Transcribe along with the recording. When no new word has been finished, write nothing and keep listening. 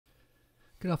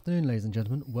Good afternoon, ladies and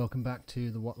gentlemen. Welcome back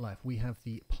to The What Life. We have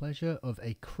the pleasure of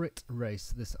a crit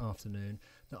race this afternoon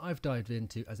that I've dived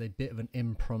into as a bit of an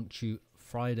impromptu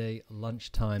Friday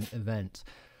lunchtime event.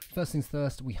 First things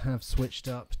first, we have switched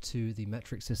up to the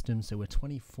metric system, so we're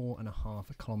 24.5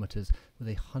 kilometers with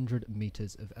 100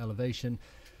 meters of elevation.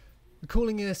 We're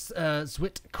calling this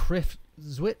Zwift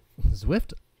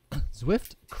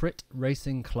Crit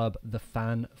Racing Club, the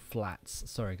Fan Flats.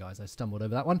 Sorry guys, I stumbled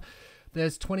over that one.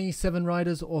 There's 27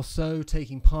 riders or so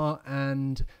taking part,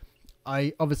 and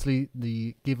obviously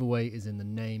the giveaway is in the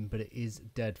name, but it is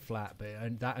dead flat.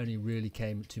 But that only really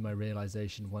came to my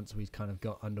realization once we kind of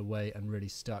got underway and really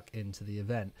stuck into the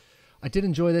event. I did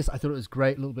enjoy this. I thought it was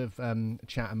great. A little bit of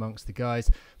chat amongst the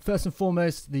guys. First and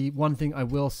foremost, the one thing I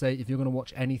will say, if you're going to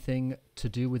watch anything to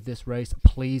do with this race,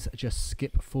 please just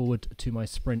skip forward to my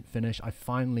sprint finish. I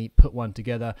finally put one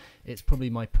together. It's probably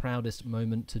my proudest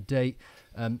moment to date.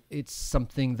 It's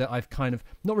something that I've kind of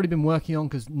not really been working on,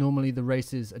 because normally the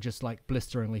races are just like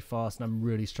blisteringly fast and I'm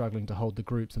really struggling to hold the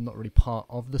groups. I'm not really part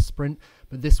of the sprint,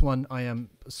 but this one I am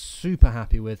super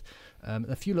happy with.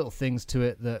 A few little things to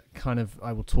it that kind of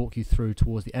I will talk you through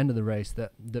towards the end of the race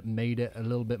that made it a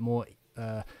little bit more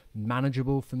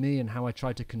manageable for me, and how I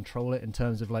tried to control it in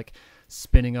terms of like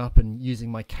spinning up and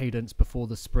using my cadence before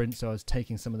the sprint, so I was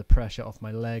taking some of the pressure off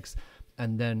my legs,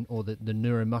 and then the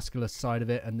neuromuscular side of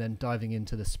it, and then diving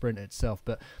into the sprint itself.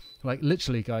 But like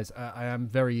literally guys, I am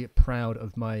very proud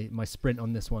of my sprint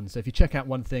on this one. So if you check out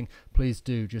one thing, please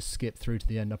do just skip through to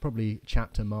the end. I'll probably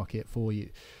chapter mark it for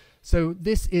you. So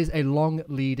this is a long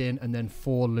lead in and then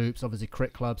 4 loops, obviously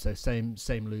crit club, so same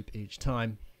loop each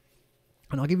time.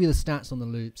 And I'll give you the stats on the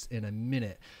loops in a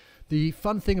minute. The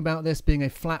fun thing about this being a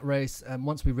flat race,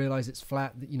 once we realize it's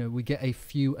flat, you know, we get a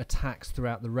few attacks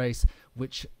throughout the race,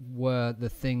 which were the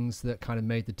things that kind of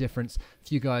made the difference. A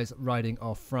few guys riding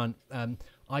off front.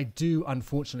 I do,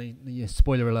 unfortunately,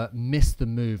 spoiler alert, miss the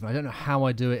move. I don't know how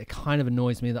I do it. It kind of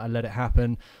annoys me that I let it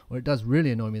happen, or it does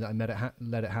really annoy me that I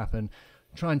let it happen.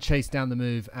 Try and chase down the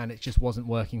move, and it just wasn't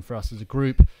working for us as a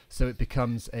group, so it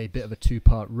becomes a bit of a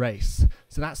 2-part race.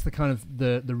 So that's the kind of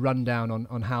the rundown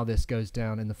on how this goes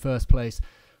down in the first place.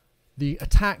 The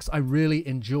attacks I really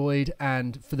enjoyed,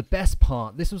 and for the best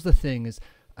part, this was the thing, is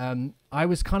I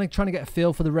was kind of trying to get a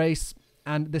feel for the race.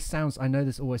 And this sounds, I know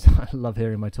this always, I love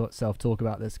hearing myself talk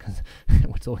about this, because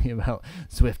we're talking about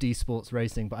Zwift esports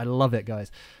racing, but I love it, guys.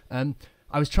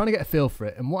 I was trying to get a feel for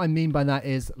it, and what I mean by that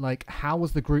is, like, how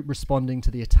was the group responding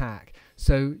to the attack?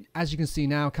 So as you can see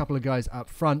now, a couple of guys up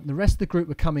front, the rest of the group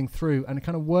were coming through and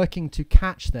kind of working to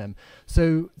catch them.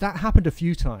 So that happened a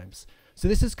few times. So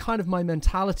this is kind of my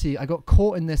mentality. I got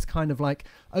caught in this kind of like,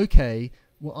 okay,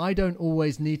 well, I don't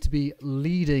always need to be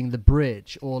leading the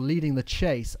bridge or leading the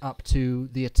chase up to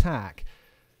the attack.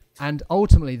 And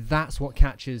ultimately, that's what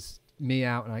catches me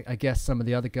out, and I guess some of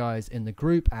the other guys in the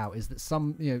group out, is that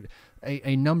some,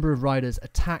 a number of riders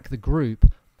attack the group,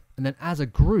 and then as a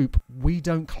group we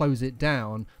don't close it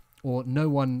down, or no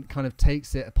one kind of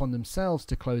takes it upon themselves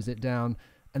to close it down,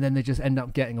 and then they just end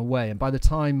up getting away. And by the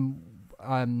time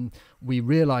we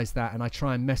realize that, and I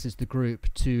try and message the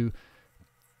group to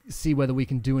see whether we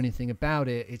can do anything about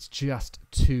it, it's just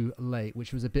too late,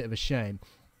 which was a bit of a shame.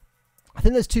 I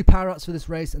think there's 2 power-ups for this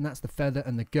race, and that's the feather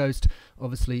and the ghost.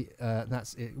 Obviously,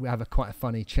 that's it. We have quite a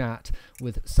funny chat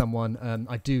with someone.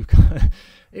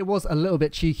 It was a little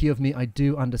bit cheeky of me. I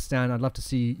do understand. I'd love to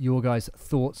see your guys'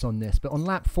 thoughts on this. But on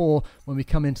lap 4, when we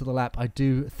come into the lap, I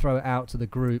do throw it out to the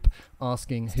group,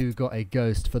 asking who got a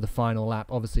ghost for the final lap.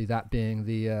 Obviously, that being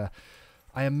the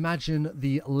I imagine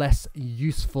the less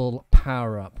useful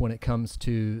power-up when it comes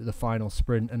to the final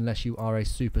sprint, unless you are a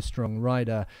super strong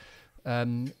rider.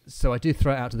 So I do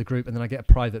throw it out to the group, and then I get a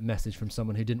private message from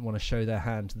someone who didn't want to show their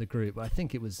hand to the group. I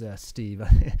think it was Steve.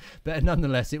 But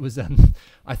nonetheless, it was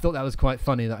I thought that was quite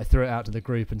funny that I threw it out to the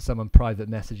group and someone private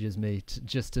messages me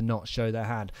just to not show their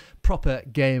hand. Proper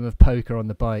game of poker on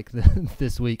the bike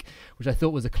this week, which I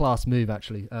thought was a class move,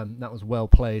 actually. That was well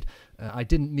played. I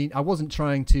wasn't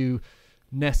trying to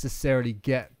necessarily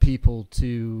get people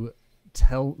to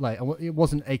tell, like, it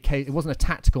wasn't a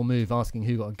tactical move asking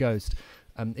who got a ghost.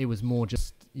 It was more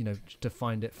just, to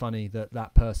find it funny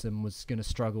that person was going to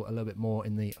struggle a little bit more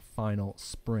in the final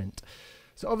sprint.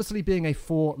 So obviously, being a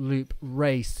 4-loop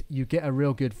race, you get a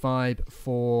real good vibe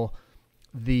for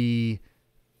the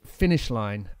finish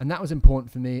line, and that was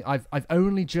important for me. I've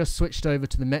only just switched over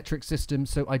to the metric system,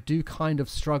 so I do kind of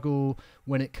struggle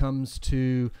when it comes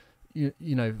to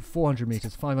 400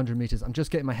 meters, 500 meters. I'm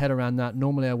just getting my head around that.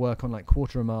 Normally I work on like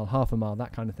quarter a mile, half a mile,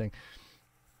 that kind of thing.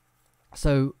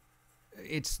 So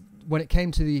it's when it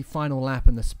came to the final lap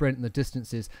and the sprint and the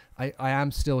distances, I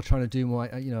am still trying to do more.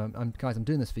 Guys, I'm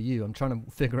doing this for you. I'm trying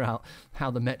to figure out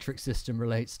how the metric system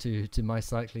relates to my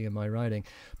cycling and my riding.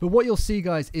 But what you'll see,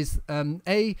 guys, is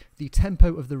the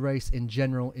tempo of the race in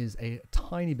general is a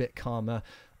tiny bit calmer.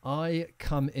 I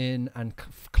come in and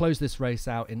close this race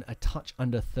out in a touch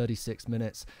under 36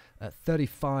 minutes at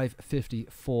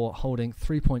 35.54, holding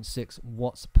 3.6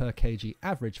 watts per kg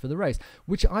average for the race,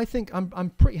 which I think I'm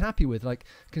pretty happy with, like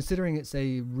considering it's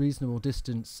a reasonable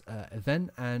distance event,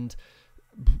 and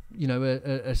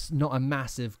not a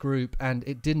massive group, and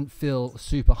it didn't feel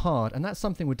super hard. And that's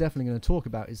something we're definitely going to talk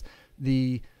about, is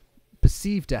the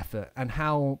perceived effort and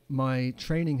how my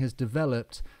training has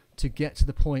developed to get to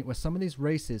the point where some of these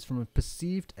races from a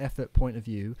perceived effort point of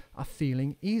view are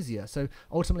feeling easier. So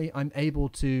ultimately I'm able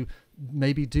to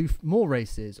maybe do more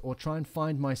races, or try and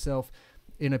find myself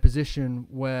in a position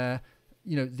where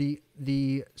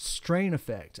the strain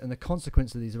effect and the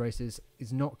consequence of these races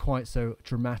is not quite so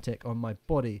dramatic on my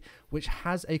body, which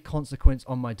has a consequence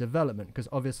on my development, because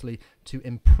obviously to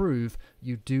improve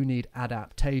you do need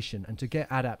adaptation, and to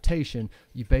get adaptation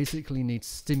you basically need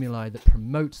stimuli that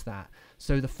promotes that.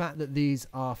 So the fact that these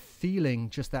are feeling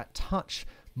just that touch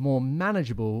more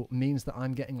manageable means that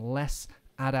I'm getting less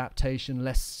adaptation,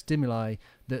 less stimuli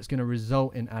that's going to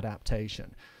result in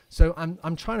adaptation. So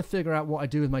I'm trying to figure out what I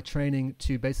do with my training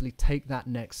to basically take that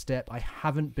next step. I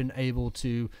haven't been able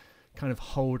to kind of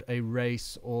hold a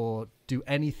race or do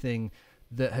anything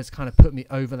that has kind of put me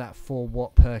over that 4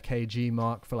 watt per kg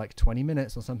mark for like 20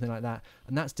 minutes or something like that.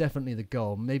 And that's definitely the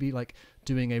goal. Maybe like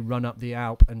doing a run up the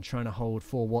Alp and trying to hold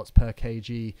 4 watts per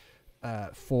kg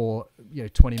for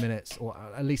 20 minutes, or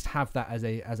at least have that as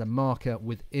a marker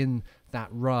within that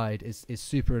ride is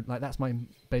super, like that's my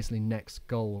basically next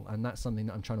goal, and that's something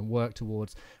that I'm trying to work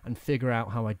towards and figure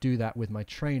out how I do that with my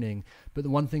training. But the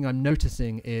one thing I'm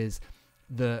noticing is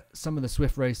that some of the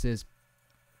Zwift races,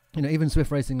 even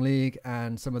Zwift Racing League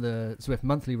and some of the Zwift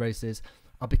monthly races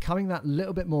are becoming that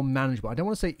little bit more manageable. I don't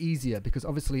want to say easier, because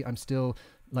obviously I'm still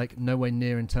like nowhere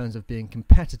near in terms of being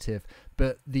competitive,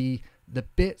 but the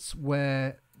bits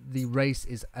where the race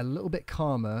is a little bit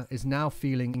calmer is now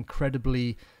feeling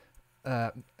incredibly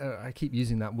I keep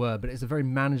using that word, but it's a very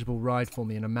manageable ride for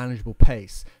me, and a manageable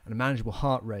pace and a manageable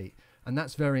heart rate, and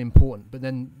that's very important. But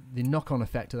then the knock-on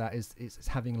effect of that is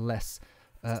having less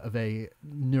of a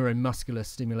neuromuscular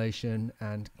stimulation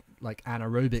and like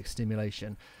anaerobic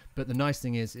stimulation. But the nice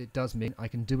thing is it does mean I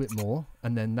can do it more,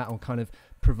 and then that will kind of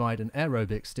provide an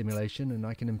aerobic stimulation, and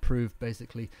I can improve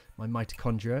basically my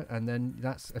mitochondria, and then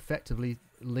that's effectively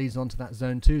leads on to that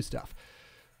zone 2 stuff.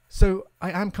 So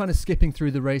I am kind of skipping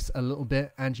through the race a little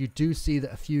bit, and you do see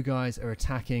that a few guys are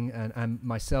attacking, and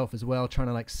myself as well, trying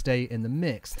to like stay in the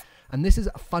mix. And this is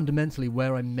fundamentally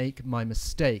where I make my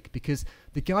mistake, because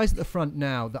the guys at the front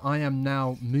now that I am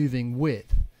now moving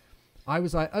with, I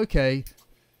was like, okay,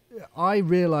 I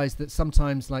realized that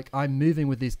sometimes like I'm moving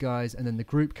with these guys and then the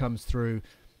group comes through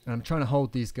and I'm trying to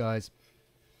hold these guys,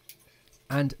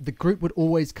 and the group would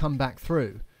always come back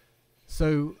through.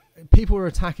 So people were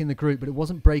attacking the group, but it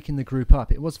wasn't breaking the group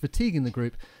up. It was fatiguing the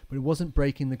group, but it wasn't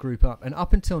breaking the group up. And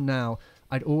up until now,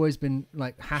 I'd always been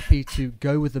like happy to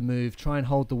go with the move, try and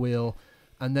hold the wheel,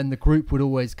 and then the group would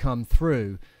always come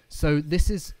through. So this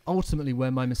is ultimately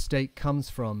where my mistake comes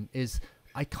from, is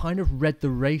I kind of read the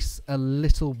race a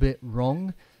little bit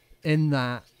wrong, in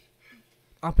that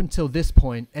up until this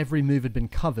point, every move had been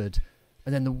covered,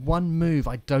 and then the one move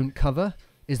I don't cover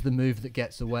is the move that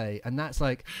gets away. And that's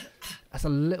a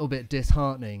little bit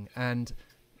disheartening. And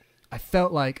I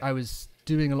felt like I was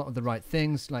doing a lot of the right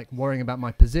things, like worrying about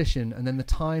my position. And then the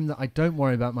time that I don't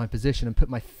worry about my position and put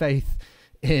my faith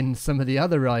in some of the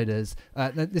other riders,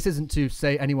 this isn't to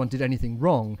say anyone did anything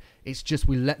wrong. It's just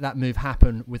we let that move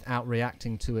happen without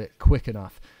reacting to it quick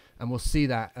enough. And we'll see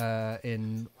that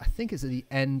I think it's at the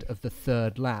end of the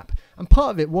 3rd lap. And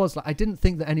part of it was like I didn't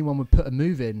think that anyone would put a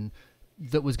move in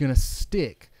that was going to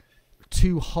stick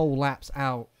 2 whole laps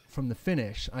out from the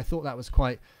finish. I thought that was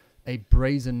quite a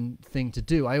brazen thing to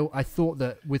do. I thought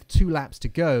that with 2 laps to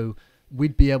go,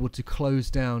 we'd be able to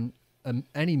close down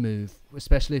any move,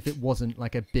 especially if it wasn't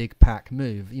like a big pack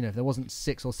move. If there wasn't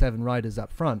 6 or 7 riders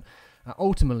up front.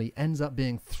 Ultimately ends up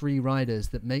being 3 riders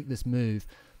that make this move,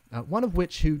 one of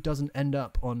which who doesn't end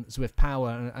up on Zwift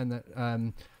Power,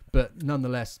 but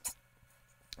nonetheless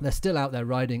they're still out there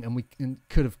riding, and we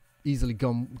could have easily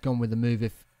gone with the move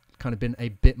if kind of been a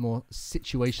bit more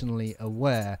situationally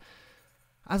aware.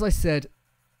 As I said,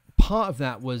 part of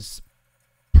that was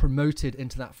promoted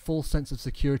into that false sense of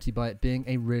security by it being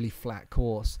a really flat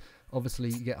course. obviously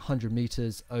you get 100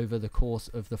 meters over the course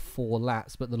of the 4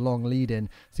 laps, but the long lead in,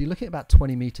 so you're looking at about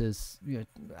 20 meters,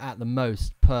 at the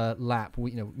most per lap,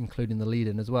 including the lead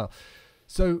in as well.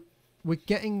 So we're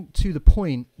getting to the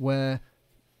point where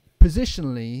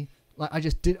positionally, like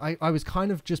I was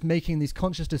kind of just making these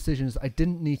conscious decisions. I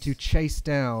didn't need to chase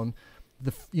down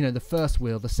the first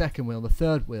wheel, the second wheel, the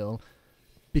third wheel,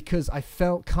 because I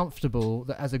felt comfortable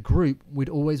that as a group we'd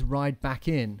always ride back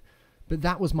in. But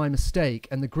that was my mistake,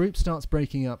 and the group starts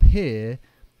breaking up here,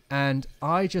 and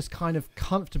I just kind of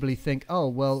comfortably think, oh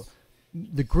well,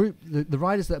 the group, the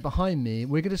riders that are behind me,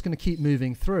 we're just going to keep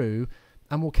moving through,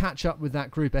 and we'll catch up with that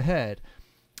group ahead.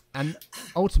 And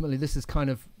ultimately this is kind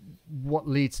of what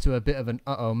leads to a bit of an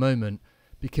uh-oh moment,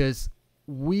 because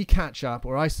we catch up,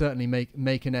 or I certainly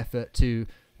make an effort to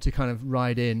kind of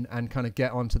ride in and kind of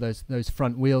get onto those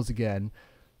front wheels again.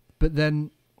 But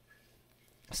then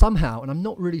somehow, and I'm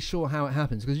not really sure how it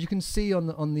happens, because you can see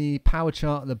on the power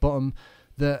chart at the bottom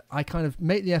that I kind of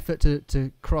make the effort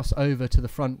to cross over to the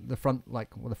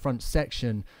front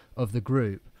section of the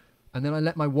group, and then I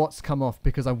let my watts come off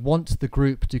because I want the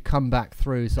group to come back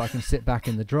through so I can sit back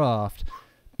in the draft.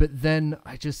 But then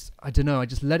I just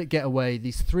let it get away.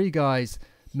 These 3 guys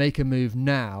make a move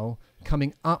now,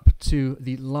 coming up to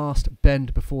the last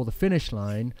bend before the finish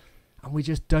line, and we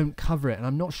just don't cover it. And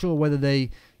I'm not sure whether they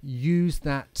use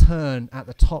that turn at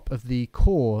the top of the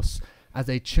course as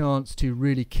a chance to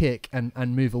really kick and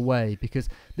move away, because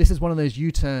this is one of those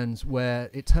U-turns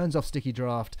where it turns off sticky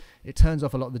draft, it turns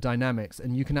off a lot of the dynamics,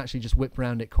 and you can actually just whip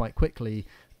around it quite quickly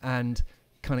and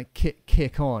kind of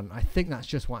kick on. I think that's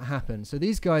just what happened. So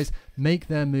these guys make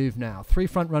their move now, 3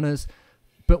 front runners,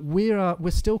 but we're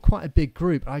still quite a big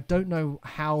group. I don't know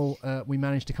how we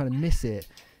managed to kind of miss it,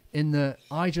 in that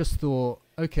I just thought,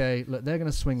 okay, look, they're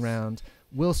going to swing round,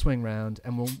 we'll swing round,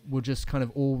 and we'll just kind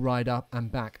of all ride up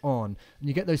and back on. And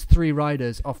you get those 3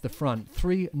 riders off the front,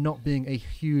 3 not being a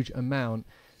huge amount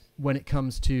when it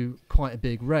comes to quite a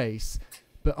big race,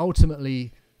 but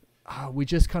ultimately we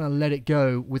just kind of let it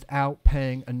go without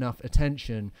paying enough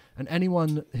attention. And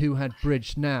anyone who had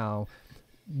bridged now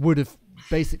would have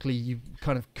basically, you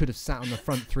kind of could have sat on the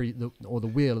front 3 or the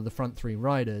wheel of the front 3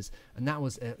 riders, and that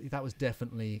was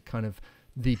definitely kind of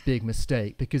the big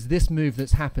mistake, because this move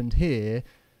that's happened here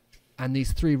and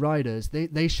these 3 riders,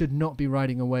 they should not be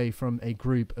riding away from a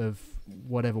group of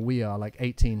whatever we are, like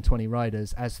 18, 20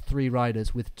 riders, as 3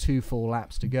 riders with 2 full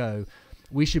laps to go.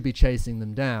 We should be chasing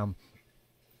them down.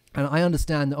 And I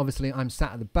understand that obviously I'm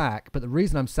sat at the back, but the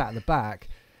reason I'm sat at the back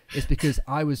is because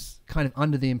I was kind of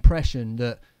under the impression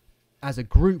that as a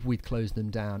group we'd close them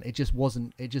down. It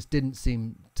just didn't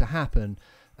seem to happen.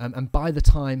 And by the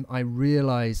time I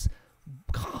realize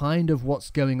kind of what's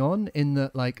going on, in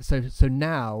that, like, so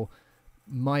now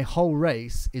my whole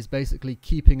race is basically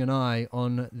keeping an eye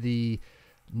on the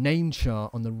name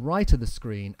chart on the right of the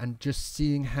screen and just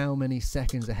seeing how many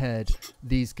seconds ahead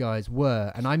these guys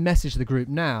were. And I messaged the group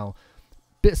now,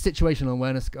 bit of situational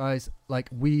awareness, guys, like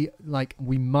we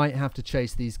might have to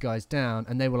chase these guys down,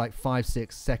 and they were like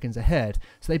 5-6 seconds ahead.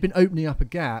 So they've been opening up a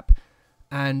gap,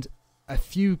 and a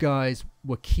few guys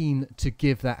were keen to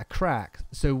give that a crack,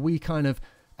 so we kind of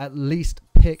at least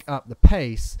pick up the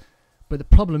pace. But the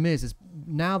problem is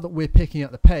now that we're picking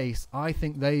up the pace, I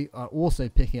think they are also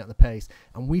picking up the pace,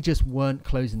 and we just weren't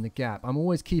closing the gap. I'm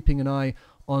always keeping an eye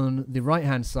on the right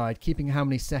hand side, keeping how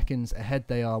many seconds ahead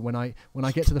they are. When I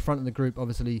get to the front of the group,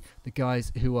 obviously the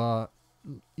guys who are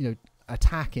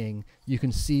attacking, you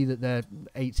can see that they're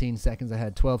 18 seconds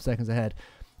ahead, 12 seconds ahead,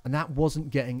 and that wasn't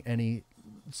getting any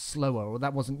slower, or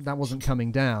that wasn't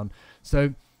coming down.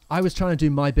 So I was trying to do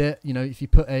my bit. If you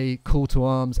put a call to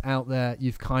arms out there,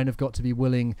 you've kind of got to be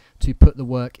willing to put the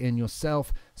work in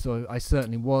yourself. So I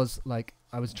certainly was. Like,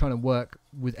 I was trying to work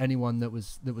with anyone that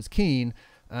was keen.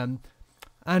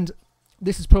 And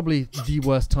this is probably the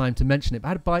worst time to mention it, but I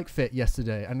had a bike fit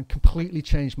yesterday and completely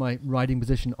changed my riding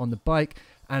position on the bike,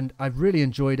 and I've really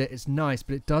enjoyed it. It's nice,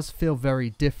 but it does feel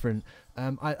very different.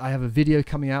 I have a video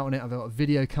coming out on it. I've got a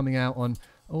video coming out on,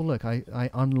 oh look, I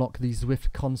unlock the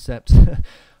Zwift concept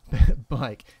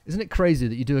bike. Isn't it crazy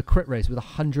that you do a crit race with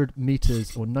 100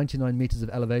 meters or 99 meters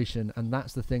of elevation, and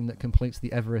that's the thing that completes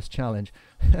the Everest challenge?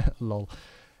 Lol.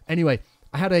 Anyway,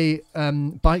 I had a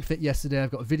bike fit yesterday.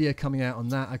 I've got a video coming out on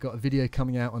that. I've got a video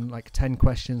coming out on like 10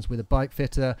 questions with a bike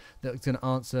fitter that's going to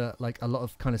answer like a lot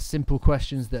of kind of simple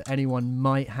questions that anyone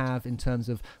might have in terms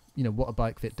of what a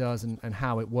bike fit does and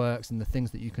how it works and the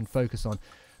things that you can focus on.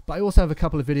 But I also have a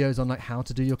couple of videos on like how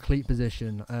to do your cleat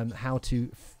position, how to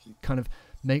kind of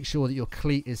make sure that your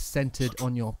cleat is centered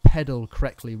on your pedal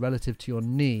correctly relative to your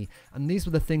knee. And these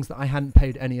were the things that I hadn't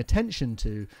paid any attention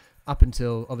to up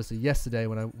until obviously yesterday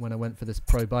when I went for this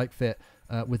pro bike fit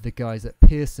with the guys at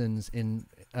Pearson's in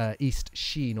East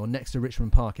Sheen, or next to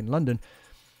Richmond Park in London.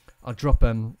 I'll drop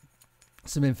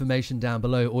some information down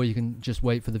below, or you can just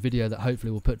wait for the video that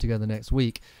hopefully we'll put together next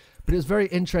week. But it was very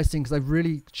interesting because I've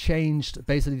really changed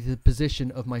basically the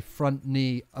position of my front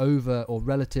knee over or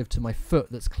relative to my foot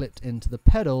that's clipped into the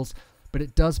pedals. But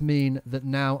it does mean that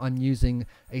now I'm using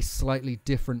a slightly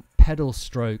different pedal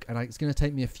stroke, and it's going to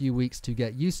take me a few weeks to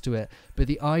get used to it. But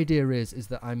the idea is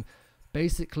that I'm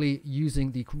basically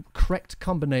using the correct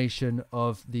combination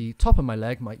of the top of my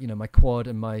leg, my quad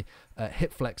and my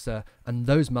hip flexor and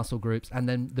those muscle groups, and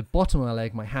then the bottom of my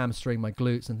leg, my hamstring, my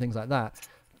glutes and things like that,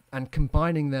 and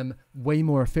combining them way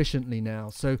more efficiently now.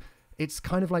 So it's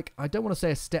kind of like, I don't want to say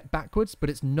a step backwards, but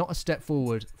it's not a step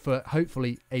forward for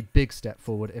hopefully a big step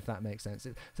forward, if that makes sense.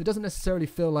 So it doesn't necessarily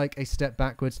feel like a step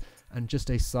backwards. And just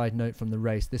a side note from the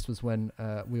race, this was when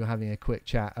we were having a quick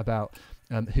chat about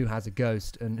who has a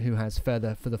ghost and who has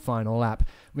feather for the final lap.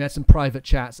 We had some private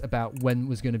chats about when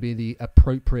was going to be the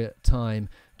appropriate time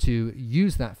to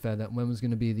use that feather, when was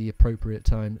going to be the appropriate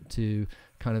time to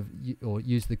kind of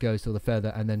use the ghost or the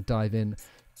feather and then dive in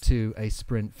to a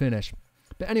sprint finish.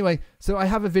 But anyway, so I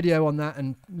have a video on that,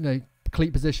 and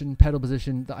cleat position, pedal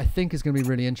position, that I think is going to be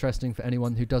really interesting for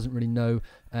anyone who doesn't really know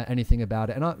anything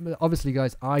about it. And obviously,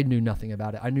 guys, I knew nothing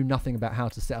about it. I knew nothing about how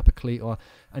to set up a cleat,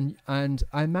 and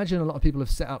I imagine a lot of people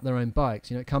have set up their own bikes.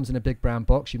 It comes in a big brown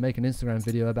box. You make an Instagram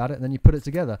video about it, and then you put it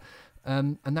together.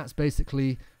 And that's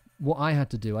basically what I had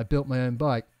to do. I built my own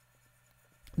bike.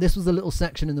 This was a little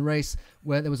section in the race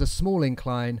where there was a small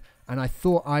incline, and I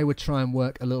thought I would try and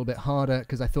work a little bit harder,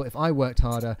 because I thought if I worked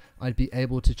harder, I'd be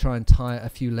able to try and tire a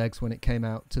few legs when it came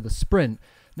out to the sprint.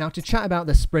 Now, to chat about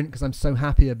the sprint, because I'm so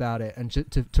happy about it, and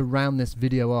to round this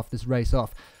video off, this race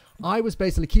off, I was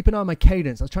basically keeping an eye on my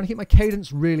cadence. I was trying to keep my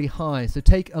cadence really high, so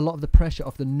take a lot of the pressure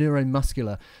off the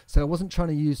neuromuscular. So I wasn't trying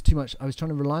to use too much. I was trying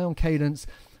to rely on cadence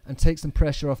and take some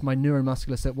pressure off my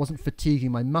neuromuscular, so it wasn't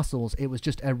fatiguing my muscles. It was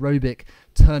just aerobic,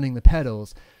 turning the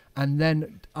pedals. And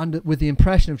then with the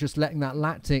impression of just letting that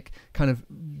lactic kind of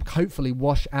hopefully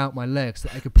wash out my legs so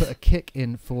that I could put a kick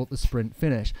in for the sprint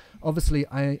finish. Obviously,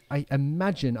 I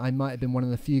imagine I might have been one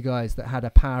of the few guys that had a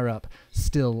power up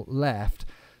still left.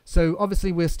 So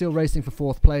obviously we're still racing for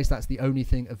 4th place. That's the only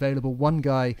thing available. One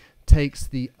guy takes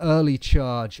the early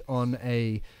charge on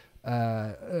a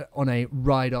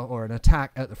ride or an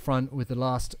attack at the front with the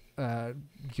last kind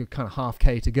of half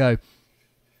K to go.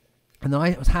 And then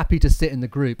I was happy to sit in the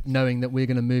group knowing that we're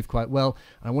going to move quite well,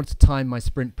 and I wanted to time my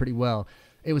sprint pretty well.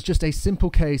 It was just a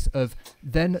simple case of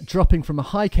then dropping from a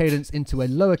high cadence into a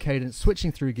lower cadence,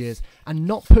 switching through gears, and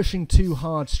not pushing too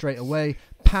hard straight away.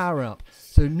 Power up.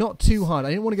 So not too hard. I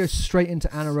didn't want to go straight into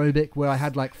anaerobic where I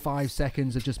had like 5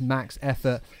 seconds of just max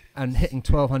effort and hitting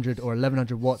 1200 or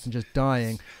 1100 watts and just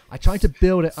dying. I tried to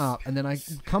build it up, and then I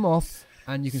come off,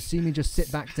 and you can see me just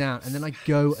sit back down, and then I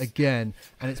go again,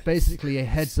 and it's basically a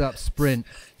heads-up sprint.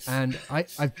 And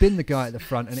I've been the guy at the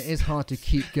front, and it is hard to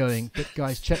keep going, but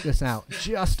guys, check this out.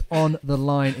 Just on the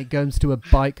line, it goes to a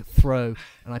bike throw,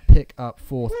 and I pick up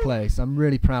 4th place. I'm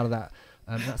really proud of that.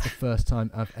 That's the first time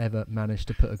I've ever managed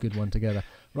to put a good one together.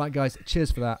 Right, guys,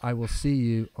 cheers for that. I will see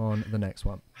you on the next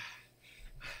one.